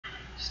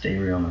Stay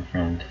real, my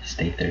friend.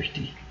 Stay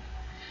thirsty.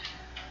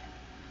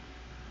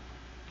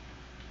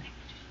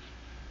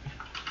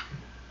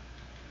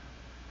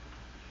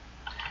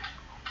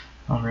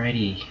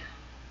 Alrighty,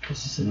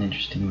 this is an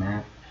interesting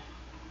map.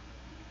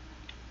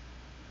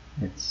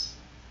 It's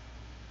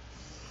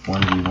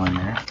 1v1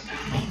 map.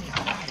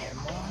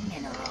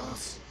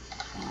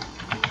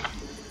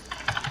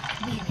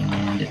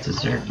 And it's a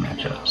Zerg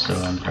matchup, so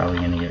I'm probably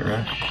gonna get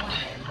rushed,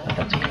 but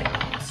that's okay.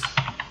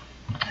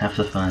 Half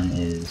the fun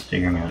is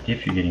figuring out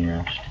if you're getting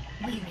rushed,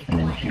 and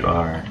then if you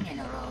are,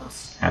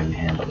 how you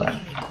handle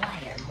that.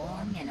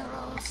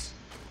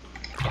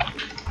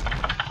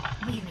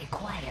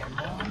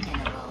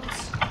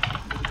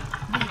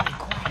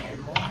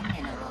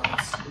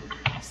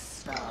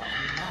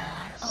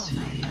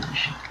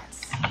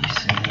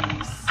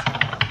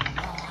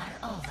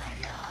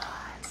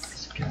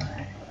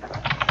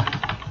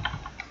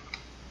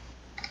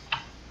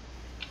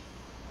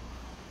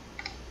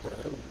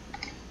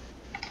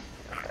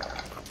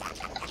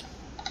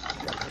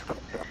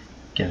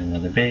 Get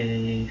another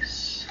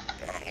base.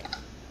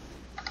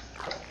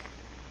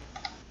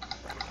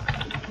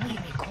 We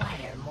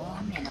require more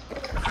minerals.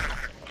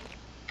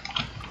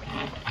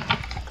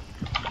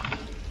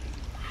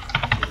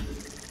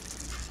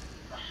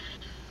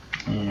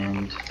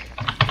 And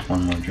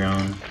one more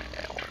drone.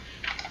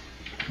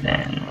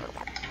 Then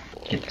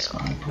get the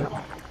spawn pool.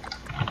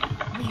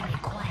 We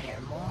require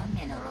more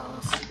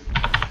minerals.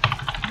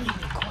 We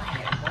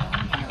require more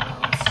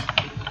minerals.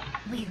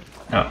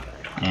 Oh,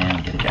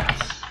 and get a gas.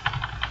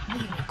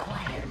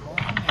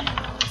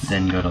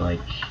 Then go to like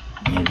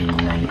maybe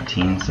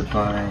 19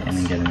 supply and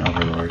then get an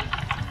overlord.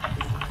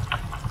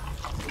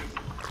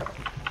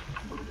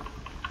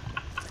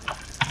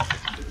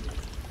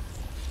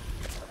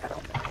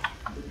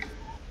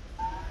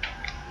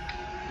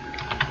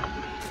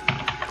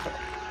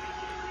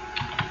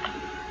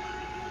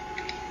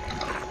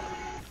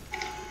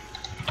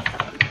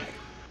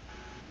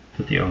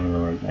 Put the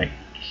overlord like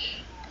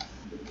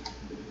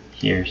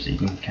here so you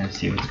can kind of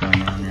see what's going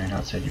on right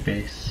outside your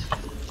base.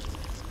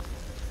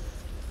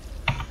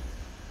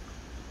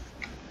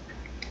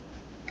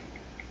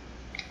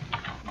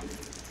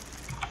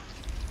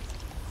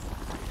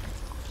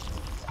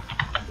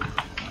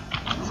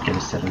 Get a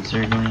set of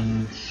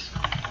Zerglings,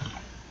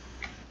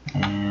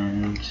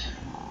 and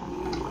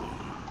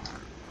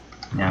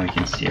now we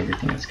can see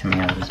everything that's coming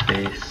out of his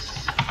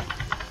base.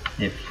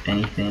 If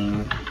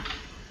anything,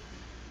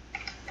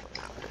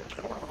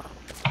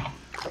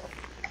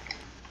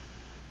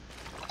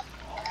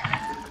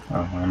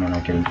 oh, why am I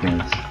not getting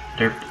queens?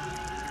 Derp.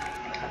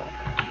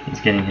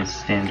 He's getting his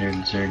standard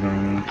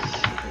Zerglings.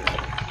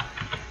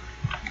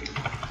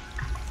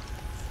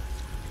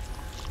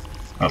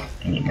 Oh,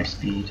 I need my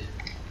speed.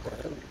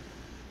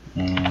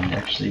 And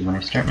actually, when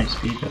I start my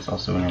speed, that's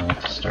also when I like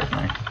to start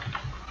my...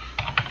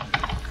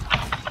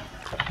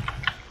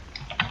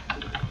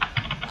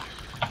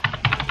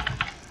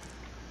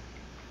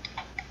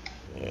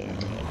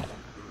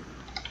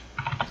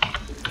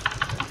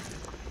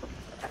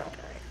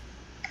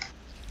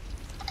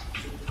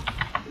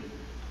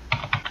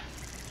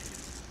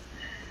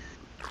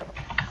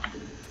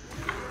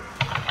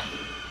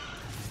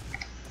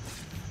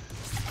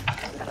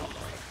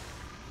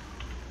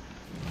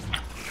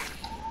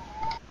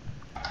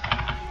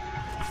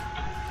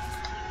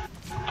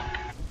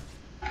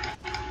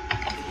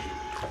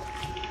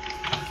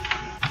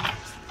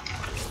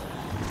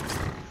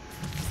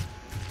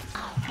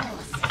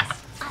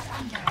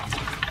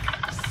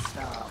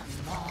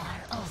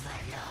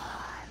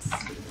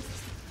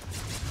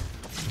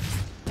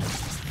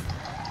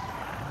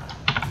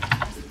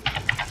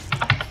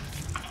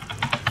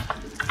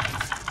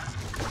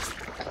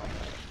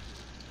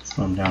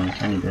 Slow him down a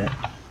tiny bit.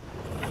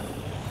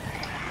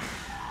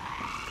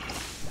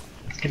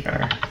 Let's get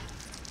our...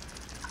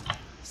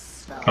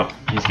 Oh,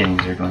 he's getting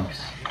Zerglings.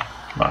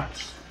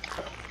 Lots.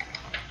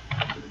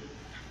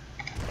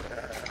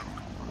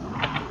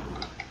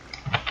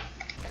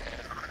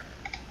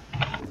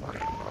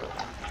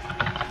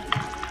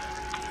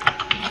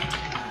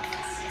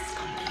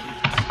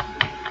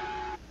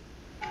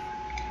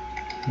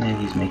 And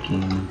he's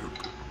making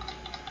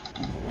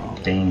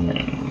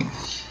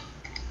Lings.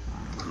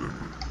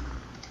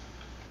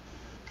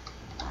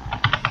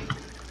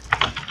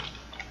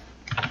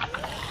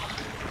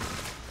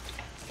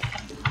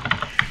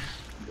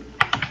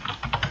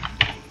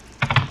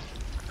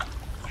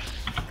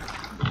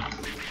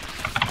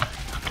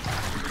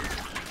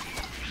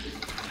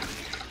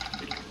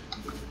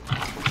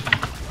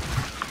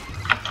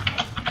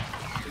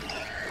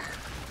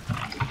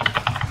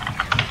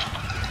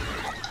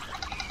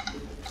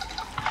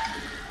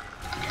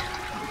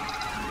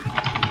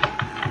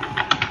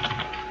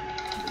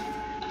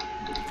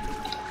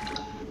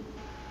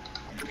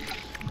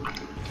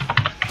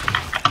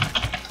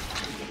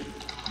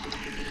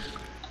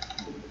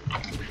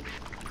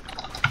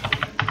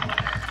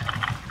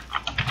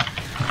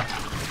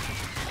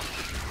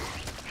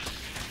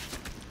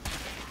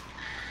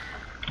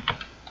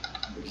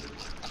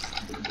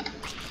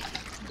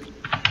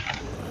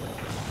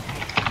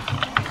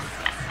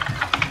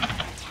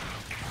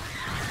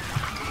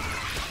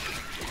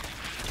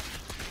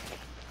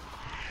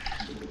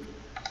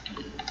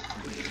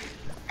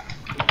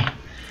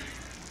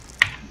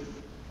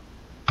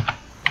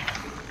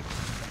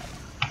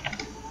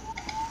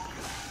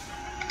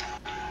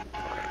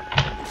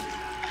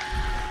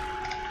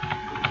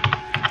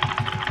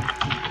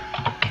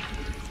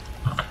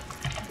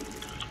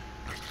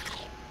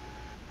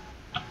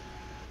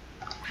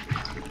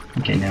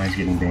 Now he's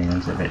getting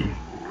bans, I bet you.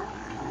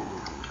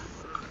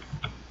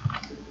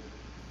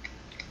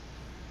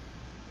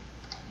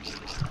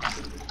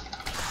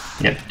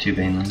 Yep, 2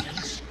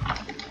 banelings.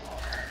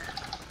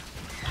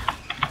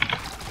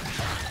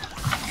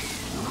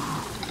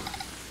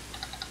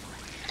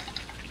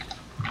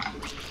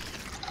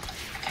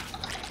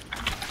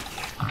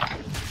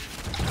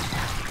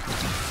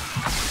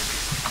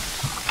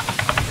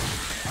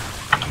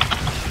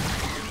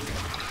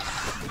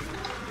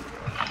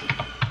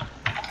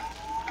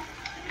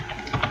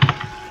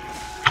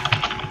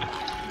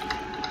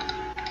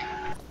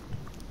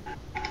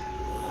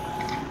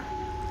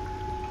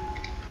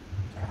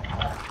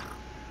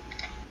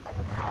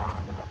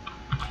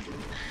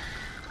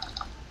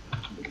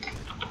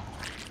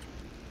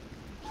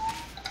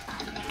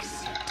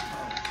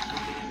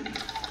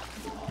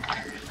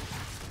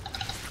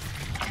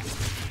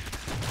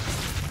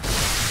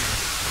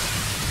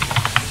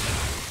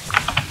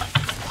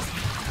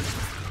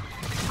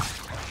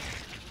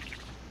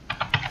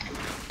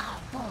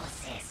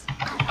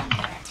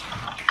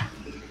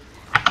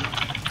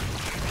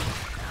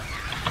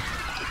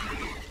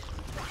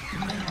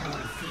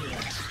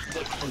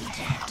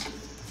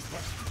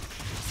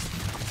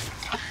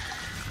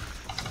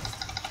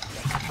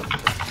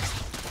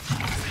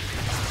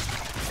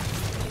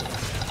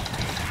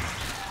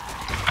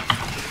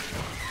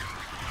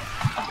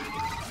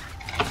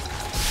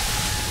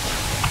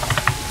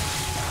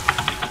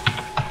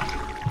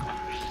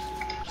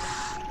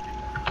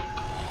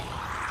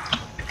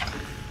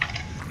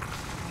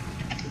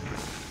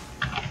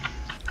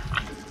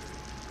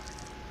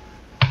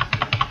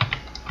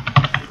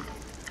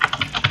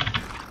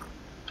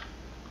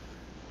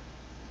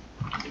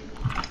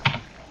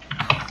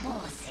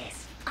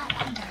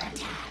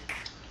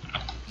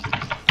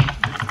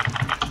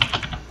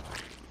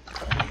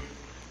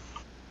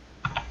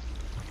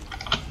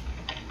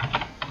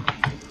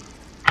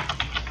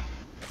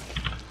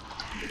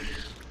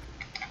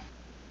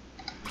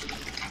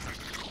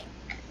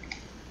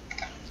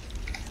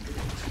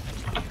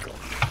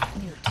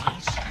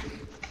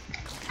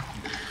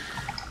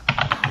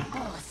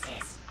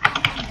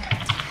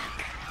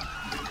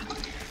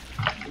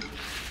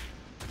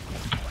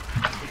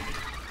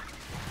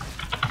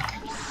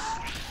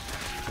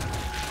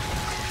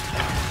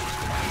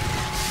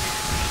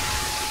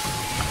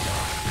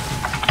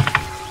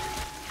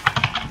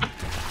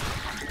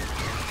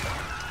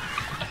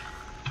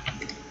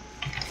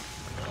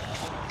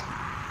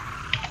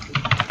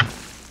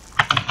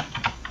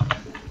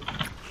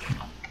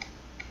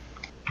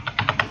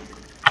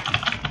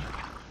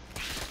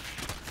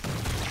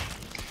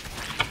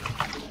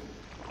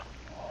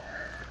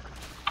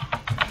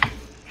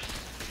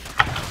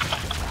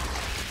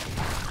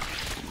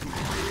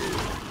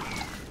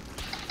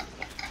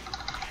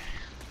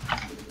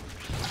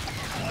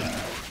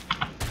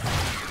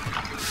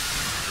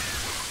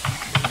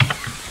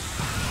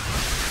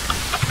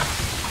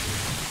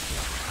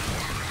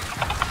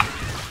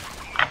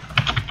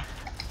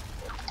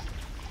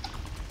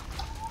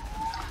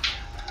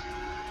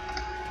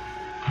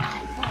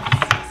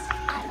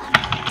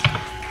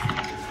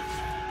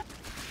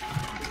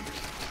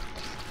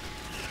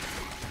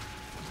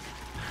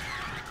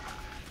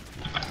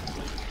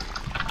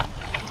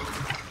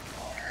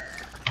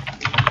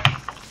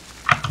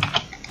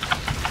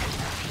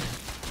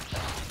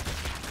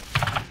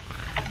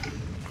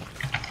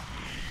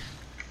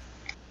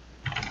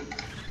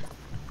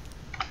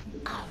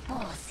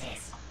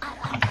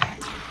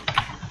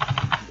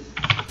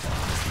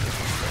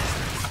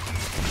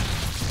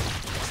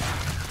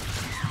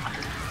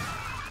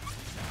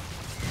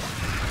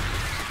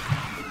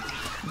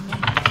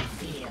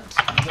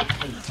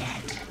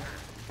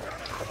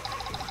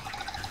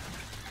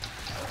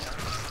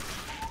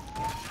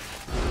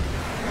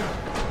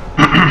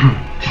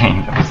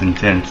 Dang, that was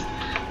intense.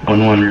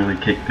 1-1 really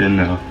kicked in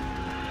though.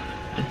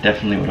 I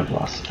definitely would have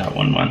lost without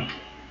 1-1.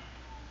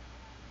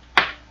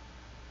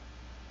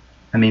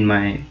 I mean,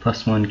 my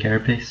 +1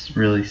 carapace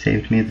really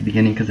saved me at the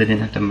beginning because I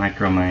didn't have to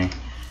micro my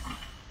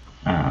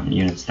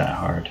units that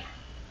hard.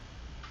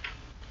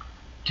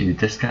 Dude,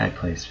 this guy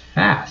plays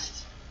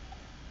fast.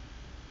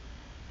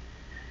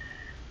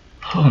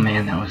 Oh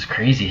man, that was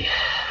crazy.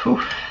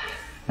 Whew.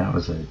 That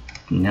was a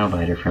nail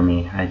biter for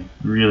me. I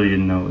really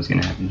didn't know what was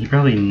gonna happen. He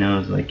probably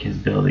knows like his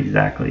build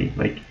exactly.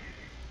 Like,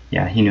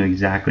 yeah, he knew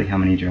exactly how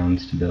many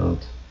drones to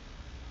build.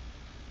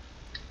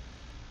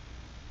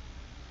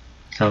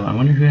 So I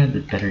wonder who had the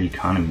better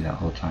economy that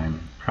whole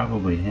time.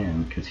 Probably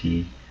him, because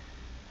he...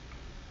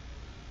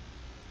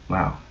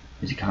 Wow,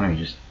 his economy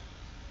just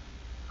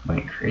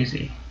went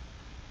crazy.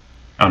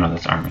 Oh no,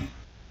 that's army.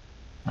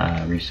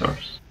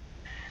 Resource.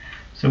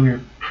 So we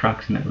were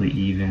approximately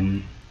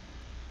even.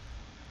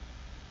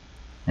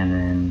 And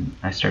then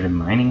I started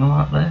mining a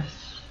lot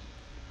less,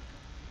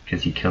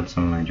 because he killed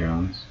some of my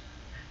drones.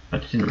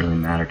 But it didn't really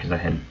matter because I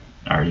had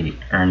already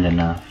earned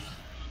enough.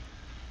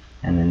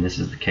 And then this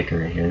is the kicker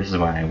right here. This is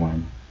why I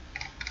won.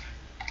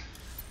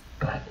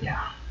 But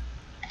yeah.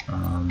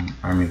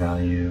 Army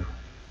value.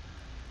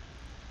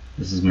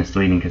 This is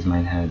misleading because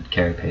mine had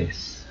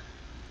carapace.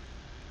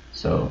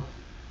 So,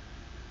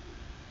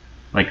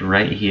 like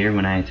right here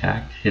when I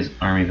attacked, his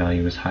army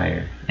value was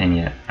higher, and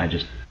yet I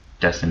just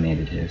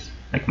decimated his.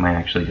 Like mine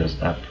actually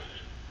goes up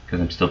because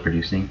I'm still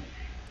producing.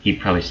 He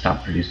probably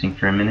stopped producing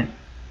for a minute,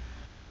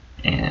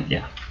 and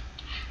yeah.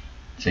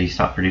 So he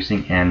stopped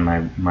producing, and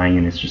my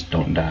units just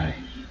don't die.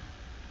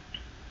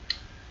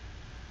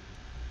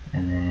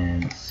 And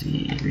then let's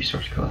see,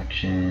 resource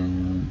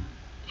collection.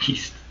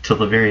 He's till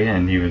the very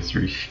end. He was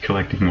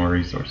collecting more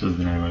resources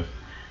than I was.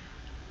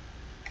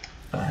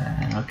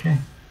 But okay.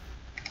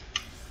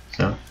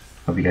 So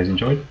hope you guys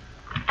enjoyed.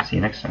 See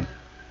you next time.